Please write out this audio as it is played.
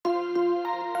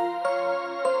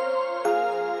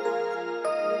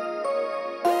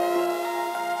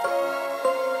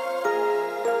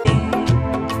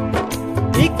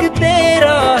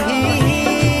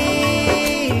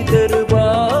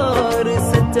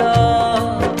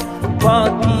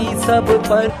सब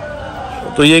पर।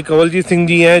 तो ये कंवलजीत सिंह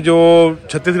जी हैं जो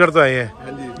छत्तीसगढ़ तो आए हैं,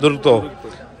 दुर्ग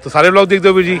तो सारे व्लॉग देखते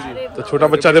हो जी। तो छोटा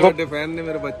बच्चा देखो फैन ने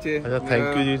मेरे बच्चे। अच्छा थैंक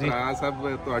यू जी। सब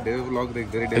ਤੁਹਾਡੇ व्लॉग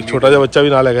देखते रहे। एक छोटा सा बच्चा भी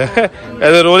ना लगा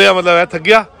ऐसे रो रहा, मतलब है थक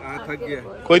गया।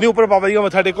 कोई नहीं, ऊपर पापा जी का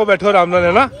मत्था टेको, बैठो आराम नाल,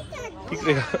 है ना, ठीक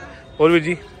रहेगा। और वीर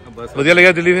जी बढ़िया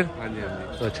लगा दिल्ली फिर?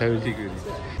 तो अच्छा वीर जी।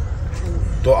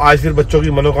 तो आज फिर बच्चों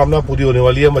की मनोकामना पूरी होने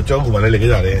वाली है, बच्चों को घुमाने लेके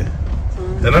जा रहे हैं,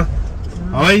 है ना?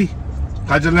 हाँ भाई,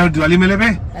 कहाँ चल रहे हो दिवाली मेले पे?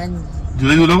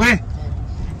 झूले झूलोगे?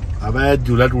 अबे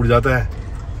झूला टूट जाता है।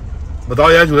 बताओ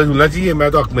यार, झूला झूलना चाहिए, मैं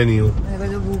तो हक में नहीं हूँ।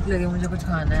 मेरे को भूख लगे, मुझे कुछ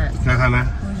खाना है। क्या खाना है?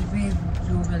 कुछ भी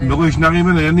भूख लगे। मेरे को इश्ना कहीं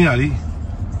में नजर नहीं आ रही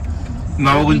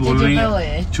ना, वो कुछ बोल रही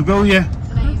है, छुपे हुई है।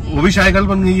 वो भी शायकल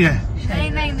बन गई है।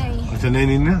 नहीं अच्छा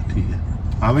नहीं ना, ठीक है।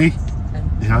 हाँ भाई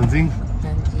ध्यान सिंह,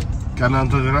 क्या नाम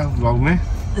था तेरा व्लॉग में?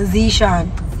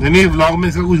 जीशान। नहीं व्लॉग में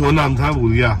इसका कुछ और नाम था,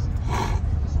 भूल गया।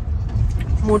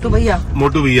 मोटू भैया।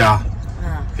 मोटू भैया।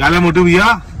 क्या है मोटू भैया,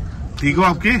 ठीक हो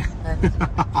आपके?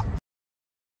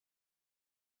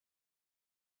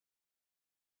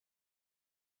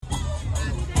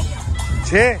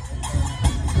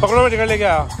 पकड़ो, मैं टिकट लेके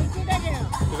आया।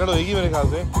 टिकट होगी मेरे ख्याल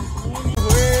से।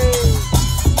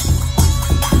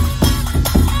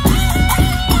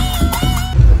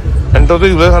 एंटर तो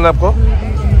झूले खाना आपको,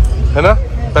 है ना?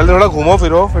 पहले थोड़ा घूमो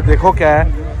फिरो, फिर देखो क्या है।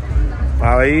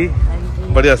 हाँ भाई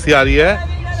बड़ी हंसी आ रही है,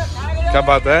 क्या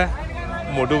बात है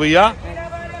मोटू भैया।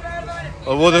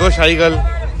 और वो देखो शाही गर्ल,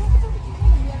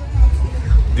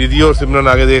 दीदी और सिमरन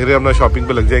आगे देख रहे हैं, अपना शॉपिंग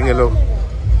पे लग जाएंगे लोग।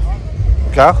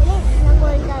 क्या?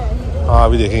 हाँ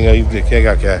अभी देखेंगे, अभी देखिए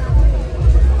क्या क्या है।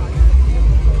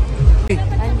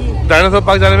 डायनासोर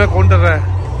पार्क जाने में कौन डर रहा है?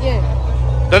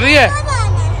 डर रही है?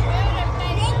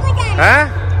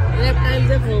 रेप्टाइल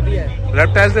से फोबिया है।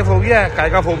 रेप्टाइल से फोबिया है? काय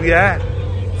का फोबिया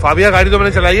है? फाबिया गाड़ी तो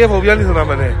मैंने चलाई है, फोबिया नहीं सुना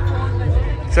मैंने।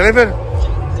 चले फिर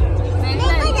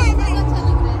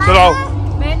चलो आओ,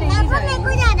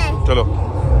 चलो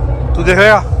तू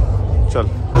देखेगा, चल।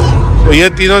 तो ये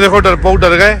तीनों देखो डरपोक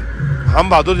डर गए, हम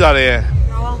बहादुर जा रहे हैं,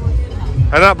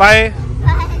 है ना? बाय।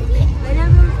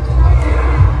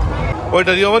 कोई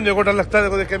डरियो मत, मेरे को डर लगता है,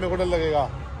 देखो देख के मेरे को डर लगेगा।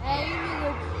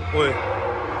 ओए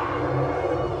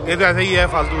ये तो ऐसे ही है,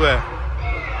 फालतू है,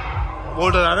 वो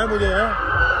डरा रहा है मुझे, है?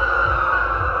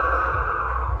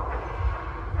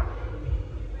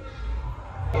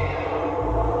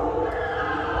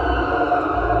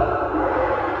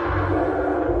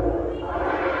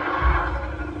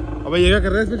 अबे ये क्या कर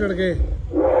रहे हैं इस पे चढ़ के?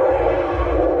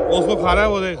 उसको खा रहा है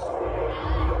वो, देख।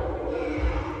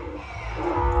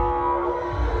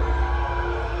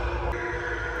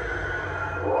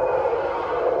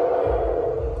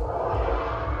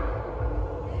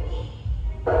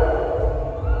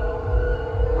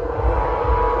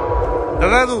 डर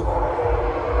रहा है तू?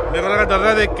 मेरे को लगा डर रहा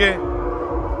है देख के।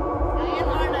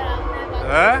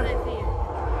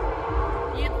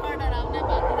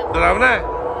 डरावना है?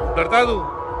 डरता है तू?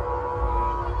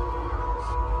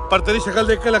 पर तेरी शक्ल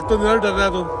देख के लगता नहीं डर रहा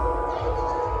है तू।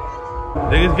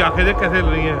 लेकिन इसकी आंखें देख कैसे हिल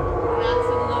रही हैं।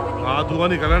 हाँ धुआं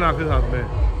निकल रहा है नाक के साथ में।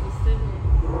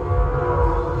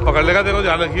 पकड़ लेगा, देखो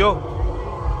ध्यान रखियो।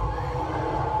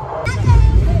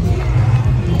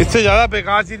 इससे ज्यादा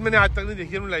बेकार चीज मैंने आज तक नहीं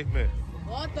देखी अपनी लाइफ में।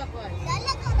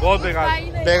 बहुत बेकार,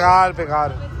 बेकार बेकार,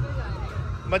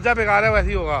 मज्जा बेकार है, वैसे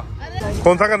ही होगा।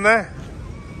 कौन सा करना है?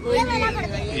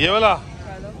 ये वाला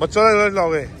बच्चों का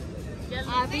लाओगे?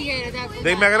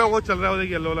 देख मैं कह रहा हूँ वो चल रहा है, वो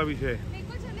येलो वाला पीछे,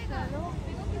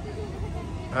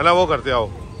 है ना? वो करते आओ,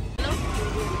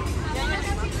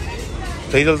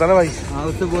 सही चलता ना भाई? हाँ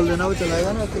उससे बोल देना, वो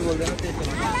चलाएगा ना, उससे बोल देना।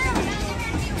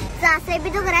 भी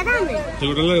तो करा था हमने। तेरे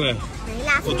को डर लग रहा है?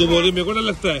 वो तो बोल रही मेरे को डर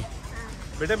लगता है।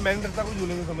 बेटे मैं नहीं डरता, कोई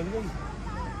झूले में, समझ गई?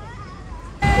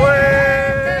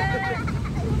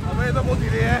 अबे तो बहुत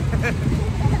धीरे है।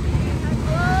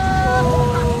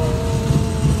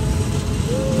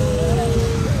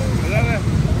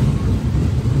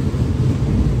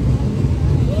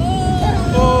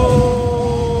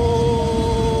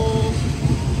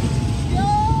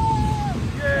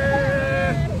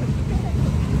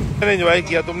 एंजॉय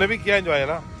किया, तुमने भी किया एंजॉय, है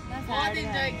ना? बहुत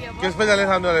एंजॉय किया। किस पे चले?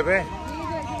 सामने वाले पे?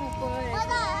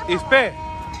 इस पे?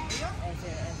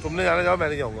 तुमने जाना, जाओ, मैं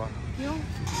नहीं जाऊंगा। क्यों?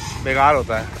 बेकार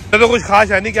होता है। तो कुछ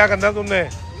खास है नहीं, क्या करना है तुमने?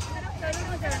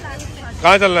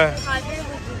 कहाँ चलना है?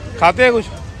 खाते हैं कुछ?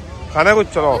 खाना है कुछ?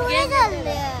 चलो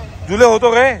झूले हो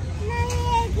तो गए,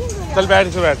 चल बैठ,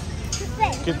 इसे बैठ,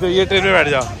 कितने ये ट्रेन में बैठ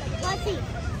जा।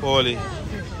 बोली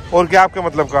और क्या आपके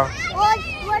मतलब का? वो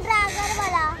ड्रैगन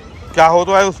वाला क्या हो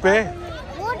तो है उस पे?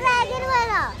 वो ड्रैगन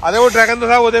वाला। अरे वो ड्रैगन तो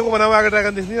था, वो देखो बना हुआ आगे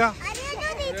ड्रैगन, दिख नहीं रहा?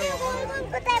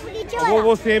 वो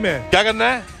वो सेम है। क्या करना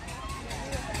है?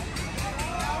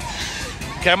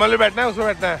 कैमल पे बैठना है, उसमें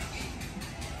बैठना है?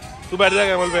 तू बैठ जा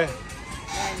कैमल पे।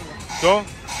 क्यों?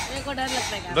 मेरे को डर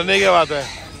लगता है। डरने की बात है,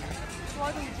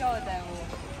 बहुत ऊंचा होता है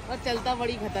वो और चलता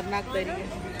बड़ी खतरनाक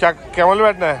तरीके। क्या कैमल पे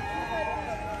बैठना है?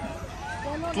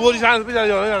 तू और ईशान पे चले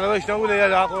जाओ ना, ईशान को ले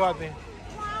जा, कोई बात नहीं,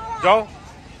 जाओ।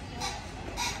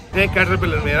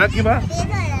 कैटरपिलर में है ना कीमा,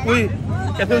 कोई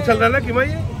कैसे उछल रहा है ना कीमा,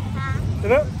 ये है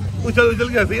ना, उछल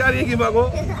के हंसी आ रही है कीमा को।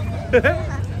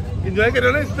 एंजॉय कर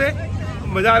रहे हो ना इस पे,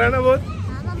 मजा आ रहा है ना बहुत?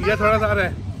 ये थोड़ा सा आ रहा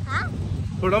है,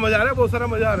 थोड़ा मजा आ रहा है, बहुत सारा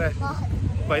मजा आ रहा है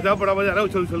भाई साहब, बड़ा मजा आ रहा है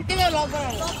उछल के।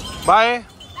 बाय।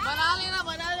 बना लेना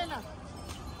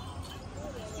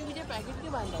मुझे पैकेट के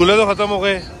बांध। खुले तो खत्म हो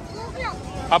गए,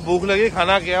 अब भूख लगी,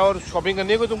 खाना क्या और शॉपिंग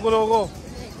करनी है कोई तुमको लोगों को?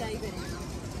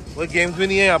 वही गेम्स भी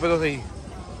नहीं है यहाँ पे तो सही,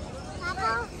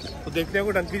 तो देखते हैं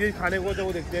कोई ढंग की चीज खाने को, तो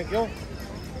वो देखते हैं। क्यों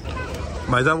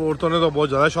भाई साहब, औरतों ने तो बहुत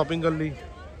ज्यादा शॉपिंग कर ली,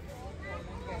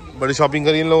 बड़ी शॉपिंग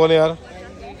करी इन लोगों ने यार।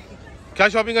 क्या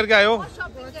शॉपिंग करके आए हो?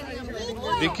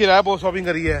 दिख ही रहा है बहुत शॉपिंग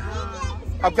करी है।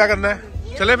 अब क्या करना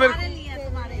है? चले फिर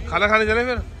खाना खाने चले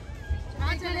फिर?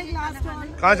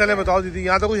 कहाँ चले बताओ दीदी,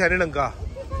 यहाँ तो कुछ है नहीं ढंग का,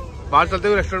 बाहर चलते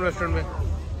हुए रेस्टोरेंट में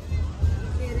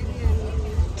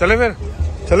चले फिर,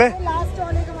 चले।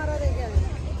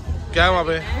 क्या है वहाँ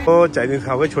पे? वो चाइनीज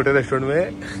खाओगे छोटे रेस्टोरेंट में।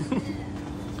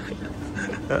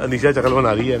 अनिशा चकल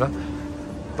बना रही है ना,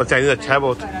 पर चाइनीज अच्छा है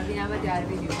बहुत,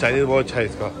 चाइनीज बहुत अच्छा है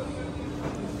इसका।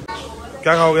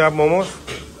 क्या खाओगे आप? मोमोज,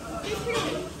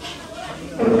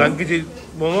 ढंग की चीज,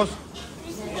 मोमोज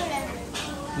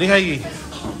नहीं खाएगी?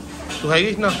 तू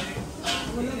खाएगी ना?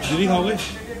 दीदी खाओगे?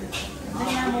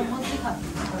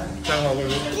 क्या खाओगे?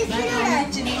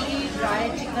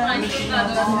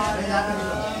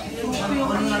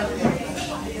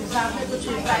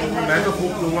 मैं तो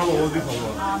खूब लूंगा, मोमोज भी खाऊंगा,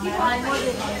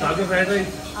 साथ में फ्राइड राइस।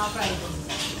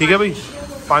 ठीक है भाई,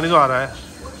 पानी तो आ रहा है।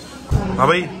 हाँ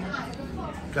भाई,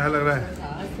 क्या लग रहा है?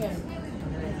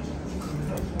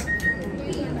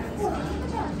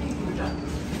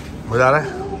 मजा आ रहा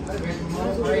है?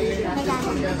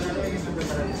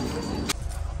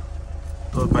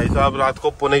 तो भाई साहब रात को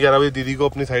 11:15 बजे दीदी को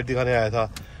अपनी साइड दिखाने आया था।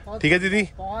 ठीक है दीदी,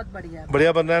 बहुत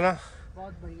बढ़िया बन रहा है ना?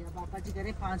 बहुत बढ़िया, पापा जी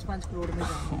करे 5-5 करोड़ में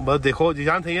जाए। बस देखो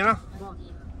जीजान सही है ना?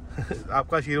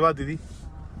 आपका आशीर्वाद दीदी।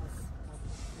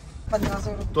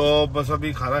 1500। तो बस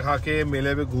अभी खाना खा के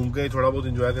मेले में घूम के थोड़ा बहुत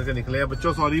एंजॉय करके निकले।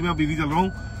 बच्चों सॉरी मैं बिजी चल रहा हूँ,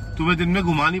 तुम्हें दिन में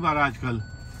घुमा नहीं पा रहा आजकल।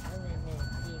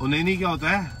 और नहीं क्या होता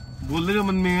है, बोल दे जो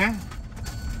मन में है,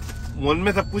 मन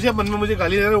में सब कुछ है, मन में मुझे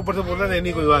गाली दे रहा है, ऊपर से बोल रहा है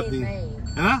नहीं कोई बात नहीं,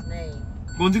 है ना?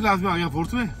 कौन सी क्लास में आ गया?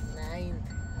 4th में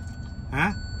है?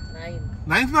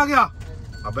 9th में आ गया?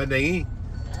 अबे नहीं,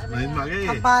 9th में आ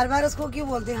गया ये। बार उसको क्यों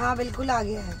बोलते हैं? हाँ बिल्कुल आ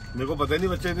गया है। मेरे को पता ही नहीं,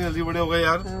 बच्चे इतने जल्दी बड़े हो गए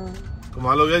यार,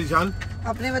 कमाल हो गया निशान।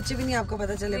 अपने बच्चे भी नहीं आपको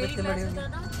पता चले बच्चे बड़े हो गए।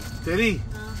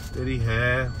 तेरी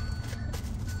है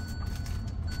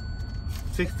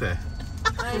 6th है।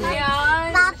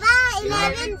 पापा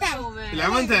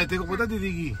 11th है। तेरे को पता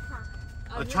दीदी की?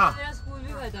 अच्छा, स्कूल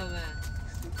भी खत्म है,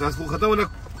 क्लास को खत्म होना,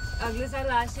 अगले साल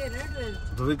लास्ट ईयर है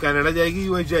 12th। तो फिर कनाडा जाएगी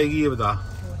यूएस जाएगी? ये बता,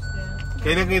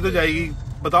 कहीं ना कहीं तो जाएगी।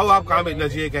 बताओ आप कहाँ भेजना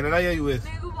चाहिए, कनाडा या यूएस?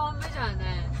 मेरे को बॉम्बे जाना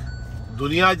है।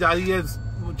 दुनिया जा रही है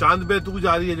चांद पे, तू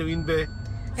जा रही है जमीन पे।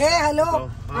 हेलो,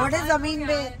 व्हाट इज जमीन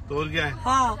पे? तो और क्या है?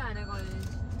 हाँ जाना कॉलेज,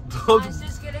 तो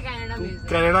मास्टर्स के लिए कनाडा भेज दे।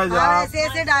 कनाडा जा। ऐसे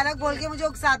ऐसे डायलॉग बोल के मुझे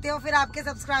उकसाते हो, फिर आपके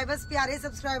सब्सक्राइबर्स, प्यारे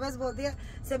सब्सक्राइबर्स बोलती है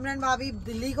सिमरन भाभी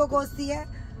दिल्ली को कोसती है,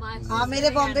 हाँ मेरे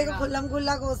बॉम्बे को खुल्लम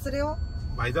खुल्ला कोस रहे हो।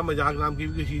 भाई साहब मजाक नाम की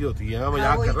भी चीज होती है, मैं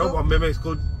मजाक कर रहा हूँ। बॉम्बे में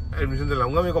इसको एडमिशन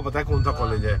दिलाऊंगा, मेरे को पता है कौन सा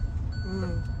कॉलेज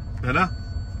है ना?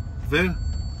 फिर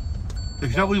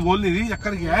इतना कुछ बोल नहीं रही,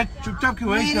 चक्कर क्या है? चुपचाप क्यों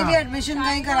है? मेरी भी एडमिशन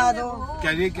कहीं करा दो।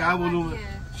 क्या ये क्या बोलूं मैं?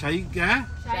 शाही क्या है?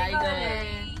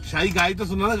 शाही गाय तो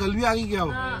सुना था, गल भी आ गई क्या?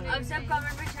 अब सब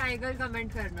कमेंट में शाइगल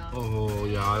कमेंट करना। ओहो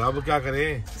यार, अब क्या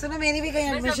करें? सुनो मेरी भी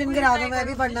कहीं एडमिशन करा दो, मैं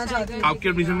भी पढ़ना चाहती हूँ। आपकी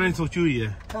एडमिशन मैंने सोची हुई है,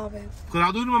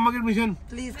 करा दो मम्मा की एडमिशन।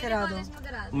 प्लीज करा दो।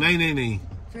 नहीं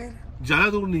फिर ज्यादा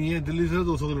दूर नहीं है, दिल्ली से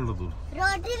 200 किलोमीटर दूर,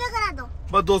 रोटी भी करा दो,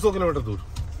 बस 200 किलोमीटर दूर।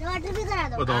 रोटी भी करा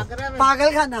दो। बताओ,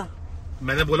 पागल खाना।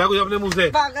 मैंने बोला कुछ अपने मुंह से?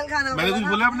 पागल खाना मैंने कुछ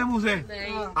बोला अपने मुंह से?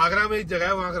 आगरा में एक जगह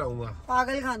है, वहाँ कराऊंगा।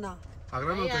 पागल खाना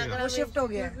आगरा में उतरेगा? वो शिफ्ट हो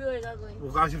गया।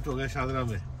 वो कहाँ शिफ्ट हो गया? शादरा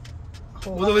में।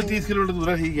 वो तो 30 किलोमीटर दूर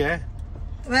है। ठीक है,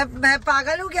 मैं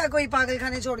पागल हूँ क्या? कोई पागल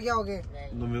खाने छोड़ गया होगे?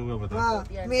 मेरे को पता।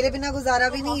 हाँ, मेरे बिना गुजारा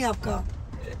भी नहीं है आपका।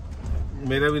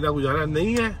 मेरे बिना गुजारा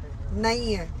नहीं है?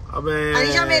 नहीं है। अबे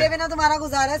अनिशा, मेरे बिना तुम्हारा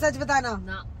गुजारा है? सच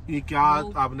बताना। ये क्या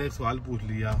आपने एक सवाल पूछ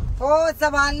लिया? ओ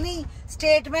सवाल नहीं,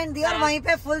 स्टेटमेंट दिया और वहीं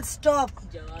पे फुल स्टॉप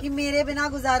कि मेरे बिना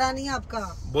गुजारा नहीं आपका।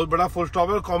 बहुत बड़ा फुल स्टॉप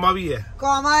है और कॉमा भी है।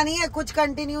 कॉमा नहीं है, कुछ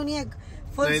कंटिन्यू नहीं है।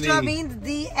 Full stop means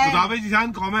the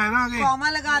and. Comma है ना आगे? कॉमा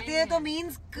लगाते हैं तो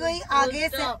मीन्स कोई आगे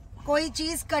से। कोई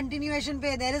चीज कंटिन्यूएशन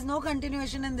पे, there is no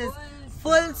continuation in this,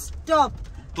 full stop.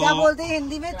 क्या बोलते हैं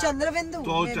हिंदी में, चंद्र बिंदु,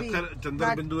 तो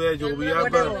चंद्र बिंदु है जो भी है।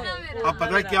 अब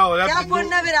पता है क्या हो रहा है,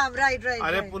 पूर्ण विराम, राइट।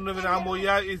 अरे पूर्ण विराम हो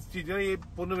गया इस चीज ने, ये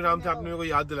पूर्ण विराम से आपने मेरे को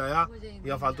याद दिलाया,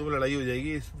 या फालतू में लड़ाई हो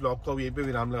जाएगी। इस ब्लॉग को अब यहीं पे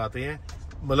विराम लगाते हैं,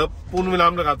 मतलब पूर्ण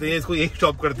विराम लगाते हैं, इसको यही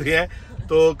स्टॉप करते हैं।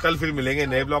 तो कल फिर मिलेंगे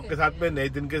नए ब्लॉग के साथ में, नए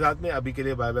दिन के साथ में। अभी के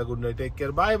लिए bye bye, good night, take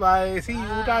care, bye bye, C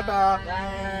you, Tata,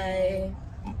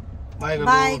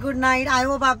 bye, good night. I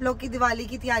hope आप लोग की दिवाली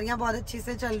की तैयारियां बहुत अच्छी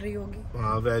से चल रही होंगी।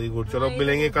 हाँ, वेरी गुड। चलो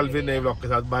मिलेंगे कल फिर नए ब्लॉग के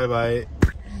साथ, बाय बाय।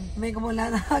 मेरे को बोला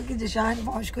था कि जशान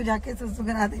पौष को जाके सुसु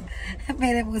करा दे,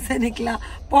 मेरे मुंह से निकला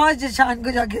पौष जशान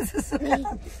को जाके सुसु करा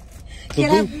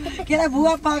दे। कह रहा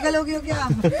बुआ पागल हो गई हो क्या?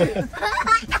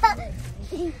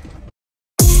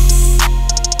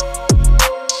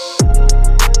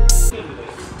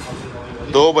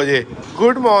 2 बजे।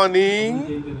 Good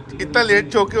morning. इतना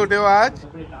लेट सो के उठे हो आज,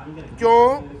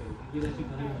 क्यों?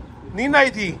 नींद आई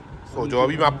थी? सो जो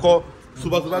अभी मैं आपको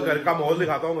सुबह सुबह घर का माहौल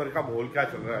दिखाता हूँ। घर का माहौल क्या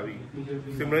चल रहा है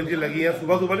अभी। सिमरन जी लगी है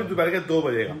सुबह सुबह, नहीं दोपहर के 2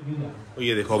 बजे का। तो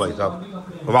ये देखो भाई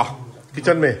साहब, वाह।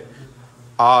 किचन में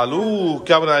आलू,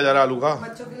 क्या बनाया जा रहा है आलू का?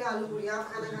 बच्चों के लिए आलू पूरी। आप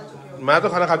खाना खा चुके हो? मैं तो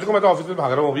खाना खा चुका, मैं तो ऑफिस में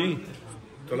भाग रहा हूँ अभी।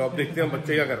 चलो अब देखते हैं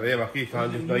बच्चे क्या कर रहे हैं। बाकी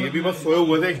ईशान जितना, ये भी बस सोए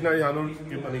हुए थे, ईशान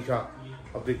की मनीषा।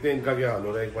 अब देखते हैं इनका क्या हाल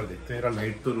हो रहा है, एक बार देखते हैं।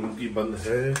 लाइट तो रूम की बंद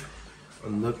है।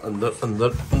 अंदर अंदर अंदर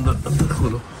अंदर अंदर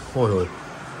खोलो। होए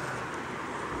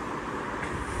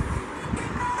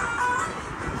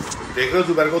देख रहे हो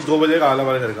दोपहर को 2 बजे का हाल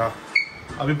हमारे घर का।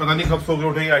 अभी पता नहीं कब सो के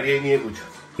उठेंगे, आइडिया ही नहीं है कुछ।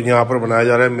 तो यहाँ पर बनाया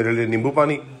जा रहा है मेरे लिए नींबू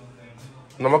पानी।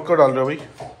 नमक क्यों डाल रहे हो भाई?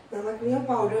 नमक नहीं,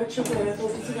 पाउडर शुगर है,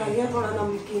 थोड़ी सी डालिए, थोड़ा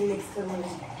नमकीन मिक्स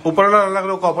करना। ऊपर वाला अलग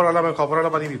लो, कॉपर वाला। मैं कॉपर वाला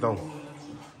पानी पीता हूँ।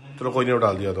 चलो कोई नहीं,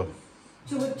 डाल दिया तो।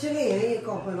 चोचले है ये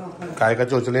कॉपर। काय का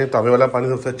चोचले? तांबे वाला पानी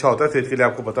सबसे अच्छा होता है सेहत के लिए,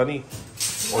 आपको पता नहीं।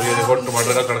 और ये देखो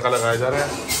टमाटर का तड़का लगाया जा रहा है।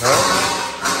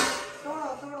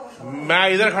 मैं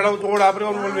इधर खड़ा हूँ, तोड़ आप रहे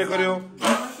हो, मोल में कर रहे हो।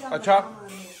 अच्छा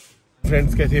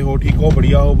फ्रेंड्स, कैसे हो? ठीक हो?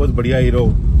 बढ़िया हो? बस बढ़िया ही रहो।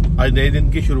 आज नए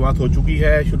दिन की शुरुआत हो चुकी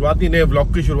है, शुरुआत ही नए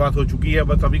व्लॉग की शुरुआत हो चुकी है।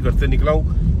 बस अभी घर से निकला हूँ,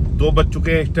 2 बज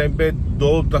चुके हैं इस टाइम पे,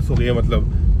 2:10 हो गए हैं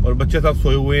मतलब। और बच्चे सब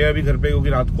सोए हुए हैं अभी घर पे, क्योंकि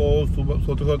रात को सुबह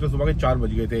सोते सोते सुबह के 4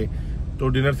 बज गए थे। तो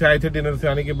डिनर से आए थे, डिनर से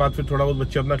आने के बाद फिर थोड़ा बहुत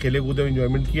बच्चे अपना खेले कूदे,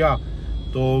 एंजॉयमेंट किया।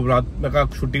 तो रात में कहा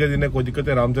छुट्टी का दिन है, कोई दिक्कत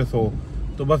है, आराम से सो।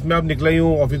 तो बस मैं अब निकला ही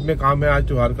हूँ। ऑफिस में काम है, आज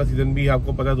त्योहार का सीजन भी है,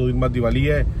 आपको पता है 2 दिन बाद दिवाली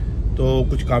है, तो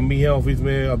कुछ काम भी है ऑफिस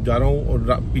में। अब जा रहा हूँ।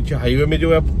 और पीछे हाईवे में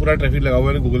जो है पूरा ट्रैफिक लगा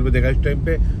हुआ है, गूगल पे देखा इस टाइम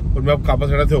पे। और मैं अब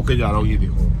कापासड़ा से होके जा रहा हूँ, ये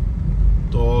देखो।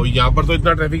 तो यहाँ पर तो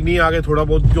इतना ट्रैफिक नहीं, आगे थोड़ा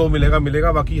बहुत जो मिलेगा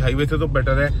मिलेगा, बाकी हाईवे से तो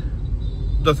बेटर है।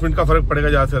 10 मिनट का फर्क पड़ेगा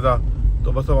ज्यादा से ज्यादा।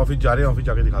 तो बस अब ऑफिस जा रहे हैं, ऑफिस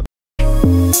जाके दिखाते।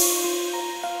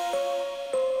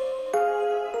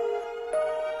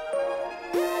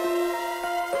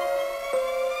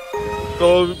 तो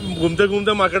घूमते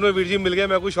घूमते मार्केट में वीर जी मिल गए।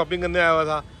 मैं कोई शॉपिंग करने आया हुआ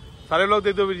था। सारे लोग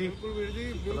देख दो वीर जी।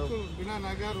 बिल्कुल बिना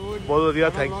नागा रोज बहुत बढ़िया,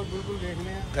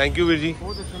 थैंक यू वीर जी,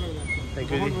 बहुत अच्छा लग रहा है।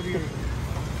 Thank you ji,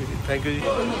 thank you जी।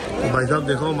 तो भाई साहब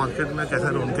देखो मार्केट में कैसे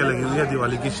रौनकें लगी हुई है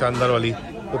दिवाली की, शानदार वाली।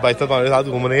 तो भाई साहब हमारे साथ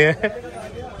घूम रहे हैं।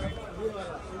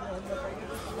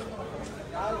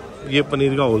 ये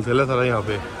पनीर का होलसेल है सारा यहाँ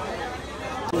पे।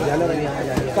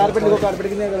 कारपेट देखो, कारपेट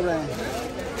कितने कर रहे हैं।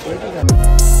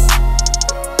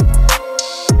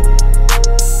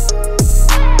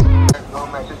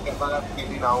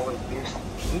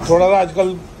 थोड़ा सा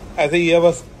आजकल ऐसे ही है,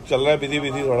 बस चल रहा है बिजी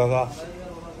बिजी थोड़ा सा।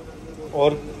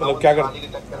 और मतलब क्या कर,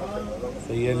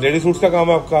 सही है। लेडी सूट्स का काम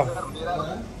है आपका?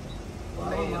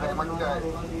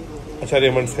 अच्छा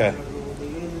रेमंड्स का है,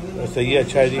 सही है,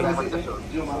 अच्छा है जी।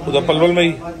 उधर पलवल में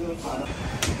ही।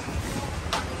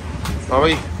 हाँ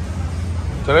भाई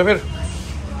चले फिर,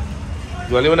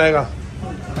 दिवाली बनाएगा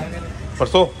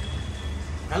परसों?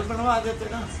 कल बनवा देते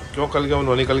ना। क्यों कल क्या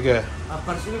बनवानी? कल क्या है? अब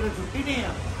परसों में छुट्टी नहीं है।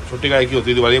 छुट्टी का की होती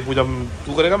है दिवाली पूजा?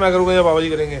 तू करेगा, मैं करूँगा, या बाबा जी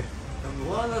करेंगे?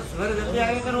 सुबह जल्दी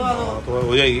आगे करवा दो। तो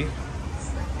हो जाएगी,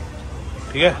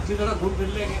 ठीक है। अच्छी तरह घूम फिर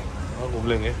लेंगे। हाँ घूम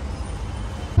लेंगे।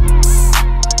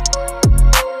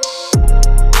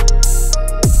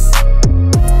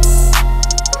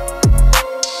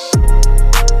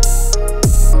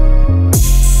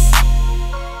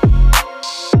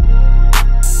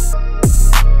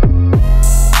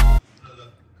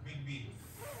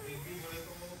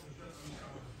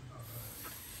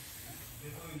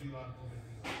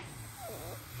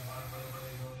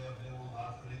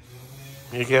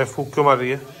 ये क्या है, फूक क्यों मार रही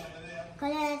है? कलर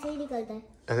ऐसे ही निकलता है।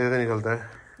 ऐसे ऐसे निकलता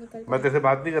है। मैं तेरे से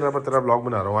बात नहीं कर रहा, मैं तेरा ब्लॉग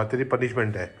बना रहा हूँ। आज तेरी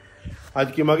पनिशमेंट है,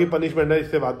 आज की माँ की पनिशमेंट है।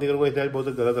 इससे बात नहीं करूँगा, इसने आज बहुत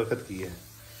गलत हरकत की है।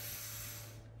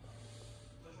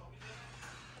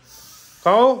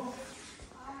 कहो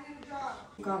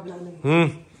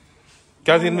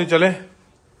क्या सीन में चले?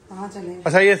 कहाँ चले?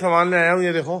 अच्छा ये सामान ले आया हूँ,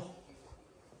 ये देखो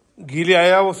घी ले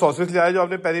आया, वो सॉसेस ले आया जो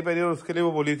आपने पेरी पेरी और उसके लिए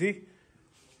वो बोली थी।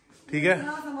 ठीक है,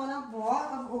 इतना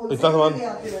सामान,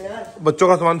 बच्चों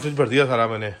का सामान फ्रिज भर दिया सारा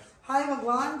मैंने। हाय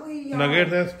भगवान, कोई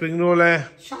नगेट्स है, स्प्रिंग रोल है,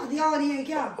 शादियां हो रही है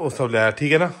क्या? वो सब ले आया।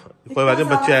 ठीक है ना, कोई बात नहीं,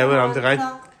 बच्चे आए हुए आराम से खाए,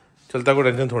 चलता कोई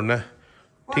टेंशन थोड़ा है।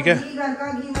 ठीक है, घर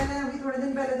का घी मैंने अभी थोड़े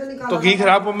दिन पहले तो निकाला। तो घी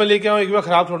खराब मैं लेके आऊँ एक बार,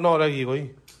 खराब थोड़ा हो रहा है घी कोई।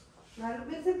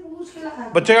 से पूछ के लाया।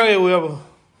 बच्चे कहाँ गए हुए अब?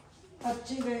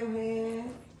 बच्चे गए हुए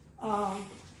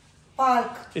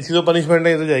पार्क। इसकी तो पनिशमेंट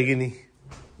है, ये तो जाएगी नहीं,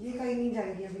 ये कहीं नहीं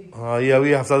जाएगी अभी। हाँ ये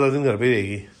अभी हफ्ता 10 दिन घर पे ही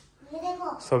रहेगी,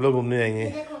 सब लोग घूमने जाएंगे।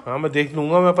 हाँ मैं देख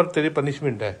लूंगा मैं, पर तेरी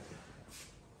पनिशमेंट है।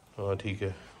 हाँ ठीक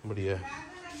है, बढ़िया है।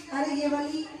 अरे ये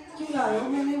वाली क्यों लाए हो?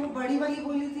 मैंने वो बड़ी वाली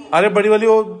बोली थी। अरे बड़ी वाली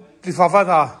वो लिफाफा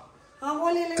था, हाँ वो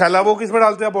ले ले। थैला वो किस में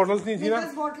डालते हैं, बॉटल्स नहीं थी ना?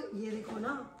 ये देखो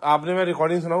ना, आपने, मैं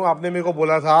रिकॉर्डिंग सुनाऊं, आपने मेरे को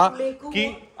बोला था कि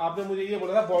आपने मुझे ये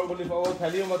बोला था वो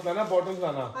थैली में मत लाना, बॉटल्स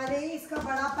लाना। अरे इसका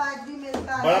बड़ा पैक भी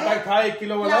मिलता है। बड़ा पैक था 1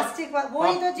 किलो वाला, प्लास्टिक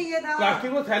वही तो चाहिए था।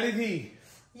 प्लास्टिक वो थैली थी,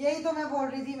 यही तो मैं बोल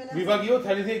रही थी। मैंने विवा की वो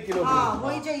थैली थी 1 किलो की,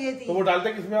 वही चाहिए थी। तो वो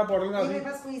डालते किसमें आप बॉटल का? मेरे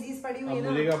पास स्क्वीजीज पड़ी हुई है ना।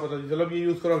 मुझे क्या पता, चलो ये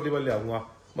यूज करो, अगली बार ले आऊंगा।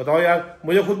 बताओ यार,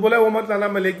 मुझे खुद बोला वो मत लाना,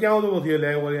 मैं लेके आऊँ तो वो ले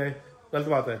आए, गलत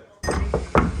बात है।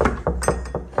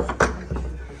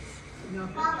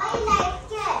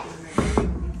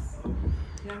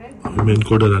 मैं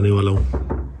इनको डराने वाला हूँ।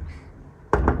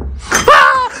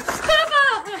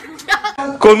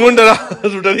 कौन डरा?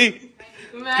 तू डरी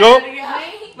क्यों?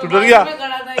 तू डर गया?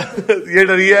 ये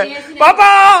डरी है।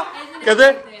 पापा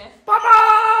कहते, पापा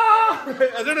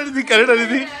ऐसे डरी थी, कैसे डरी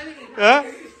थी?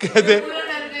 कहते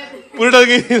पूरी डर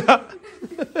गई थी ना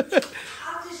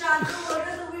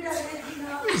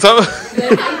सब।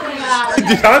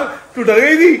 जिशान तू डर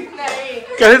गई थी?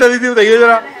 कैसे डरी थी बताइए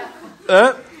जरा।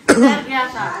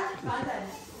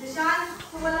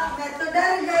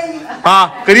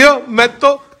 हाँ करियो, मैं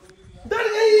तो डर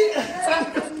गई।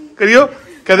 करियो,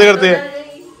 कैसे करते हैं?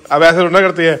 अब ऐसे रोना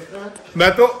करते हैं,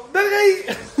 मैं तो डर गई।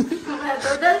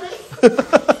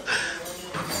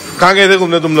 कहाँ गए थे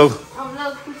घूमने तुम लोग? हम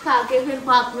लोग कुछ खा के फिर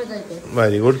पार्क में गए थे।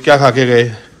 वेरी गुड, क्या खा के गए?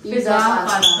 Pizza,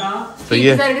 pasta. सही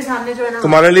है। के सामने जो है ना,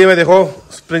 तुम्हारे लिए मैं देखो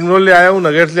स्प्रिंग रोल ले आया हूँ,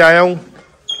 नगेट्स ले आया हूँ,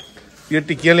 ये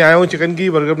टिक्कियाँ ले आया हूँ चिकन की,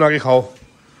 बर्गर बना के खाओ।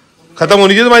 खत्म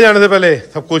होनी चाहिए तुम्हारे जाने से पहले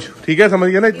सब कुछ, ठीक है? समझ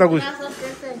गया ना इतना कुछ?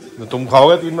 तो तुम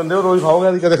खाओगे, 3 बंदे हो, रोज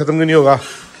खाओगे, कहते खत्म क्यों नहीं होगा?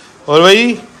 और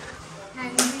भाई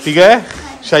ठीक है,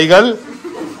 शाही गर्ल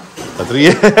खतरी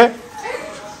है।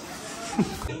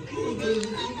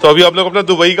 तो अभी आप लोग अपना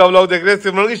दुबई का व्लॉग देख रहे हैं,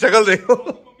 सिमरन की शक्ल देखो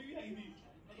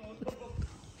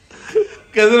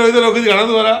कैसे रोक दिखाना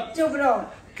तुम्हारा। चुप रहो।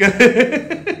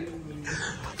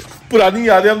 पुरानी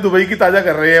यादें हम दुबई की ताजा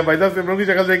कर रहे हैं भाई साहब। सिमरन की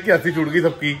शक्ल देख के हंसी छूट गई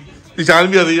सबकी, ईशान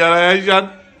भी हंसी जा रहा है। ईशान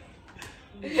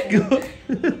क्यों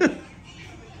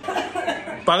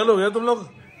पागल हो गया तुम लोग?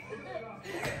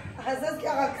 ऐसा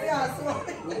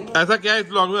क्या है इस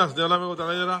ब्लॉग में हंसने वाला, मेरे को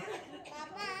बताना जरा।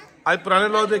 आज पुराने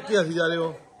ब्लॉग देख के हंसी जा रहे हो।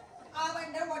 आप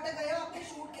अंडर वाटर गए हो, आपने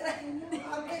शूट किया,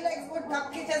 आपके लेग्स को ढक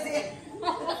के जैसे।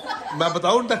 मैं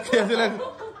बताऊं ढक के ऐसे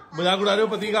मजाक उड़ा रहे हो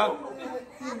पति का?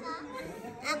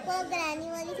 आपको ग्रैनी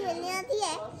वाली खेलनी आती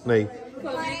है? नहीं,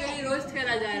 रोस्ट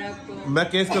करा जा रहा है आपको। मैं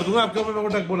केस कर दूंगा आपके ऊपर, मेरे को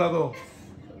ढक बोला तो।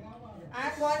 I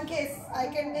have one case. I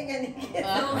can take any case.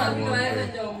 हम लॉयर बन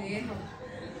जाऊंगी।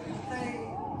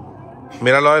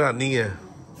 मेरा लॉयर नहीं है,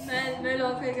 मैं लॉ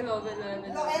करके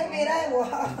लॉयर मेरा है वो।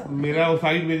 मेरा वो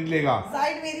साइड मेरी लेगा,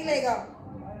 साइड मेरी लेगा।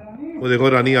 वो देखो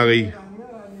रानी आ गई।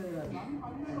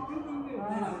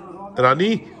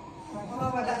 रानी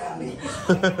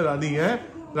रानी है,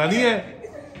 रानी है।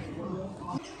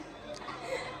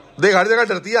 देख हर जगह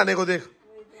डरती है आने को, देख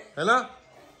है ना,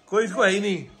 कोई इसको है ही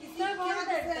नहीं।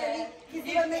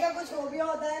 किसी बंदे का कुछ हो गया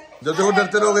होता है, जब देखो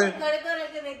डरते रहोगे।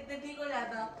 ठीक हो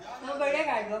जाता। वो बढ़िया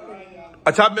काट दो।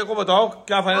 अच्छा आप मेरे को बताओ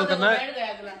क्या फाइनल करना है?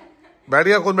 बैठ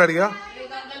गया? कौन बैठ गया?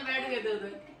 बैठ गए थे।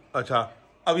 अच्छा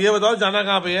अब ये बताओ जाना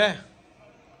कहाँ पे है?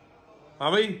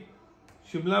 हाँ भाई,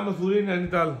 शिमला, मसूरी,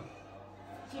 नैनीताल।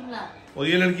 शिमला। और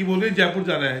ये लड़की बोल रही है जयपुर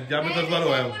जाना है, जहाँ पे 10 बार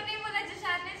हुआ है।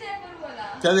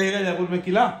 क्या देखेगा जयपुर में?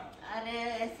 किला? अरे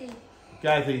ऐसे ही।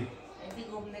 क्या ऐसे ही? ऐसे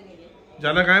घूमने के लिए।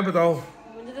 जाना कहाँ है बताओ?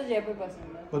 मुझे तो जयपुर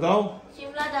पसंद है। बताओ।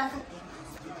 शिमला जा सकते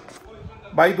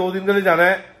भाई 2 दिन के लिए जाना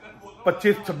है,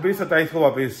 25, 26, 27 को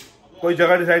वापस। कोई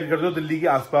जगह डिसाइड कर दो दिल्ली के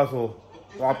आसपास हो,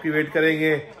 तो आपकी वेट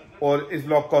करेंगे और इस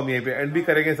ब्लॉग को हम यहीं पे एंड भी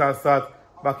करेंगे साथ साथ।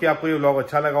 बाकी आपको ये ब्लॉग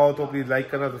अच्छा लगा हो तो प्लीज लाइक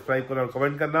करना, सब्सक्राइब करना और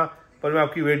कमेंट करना। पर मैं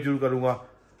आपकी वेट जरूर करूंगा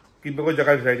कि मेरे को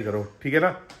जगह डिसाइड करो, ठीक है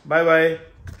ना? Bye bye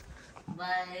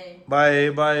bye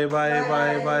bye bye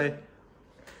bye bye.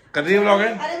 कर रही है ब्लॉग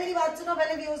है? अरे मेरी बात सुनो,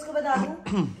 पहले व्यूअर्स को बता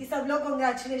दूं कि सब लोग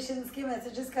कांग्रेचुलेशंस के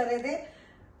मैसेजेस कर रहे थे।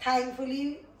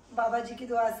 थैंकफुली बाबा जी की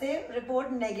दुआ से रिपोर्ट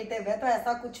नेगेटिव है, तो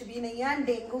ऐसा कुछ भी नहीं है।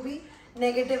 डेंगू भी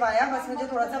नेगेटिव आया, बस मुझे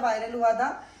थोड़ा सा वायरल हुआ था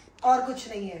और कुछ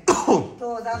नहीं है।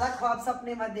 तो ज्यादा ख्वाब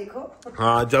सपने मत देखो।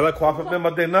 हाँ, ज्यादा ख्वाब सपने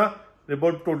मत देखना,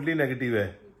 रिपोर्ट टोटली नेगेटिव है,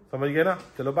 समझ गए ना।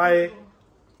 चलो बाय।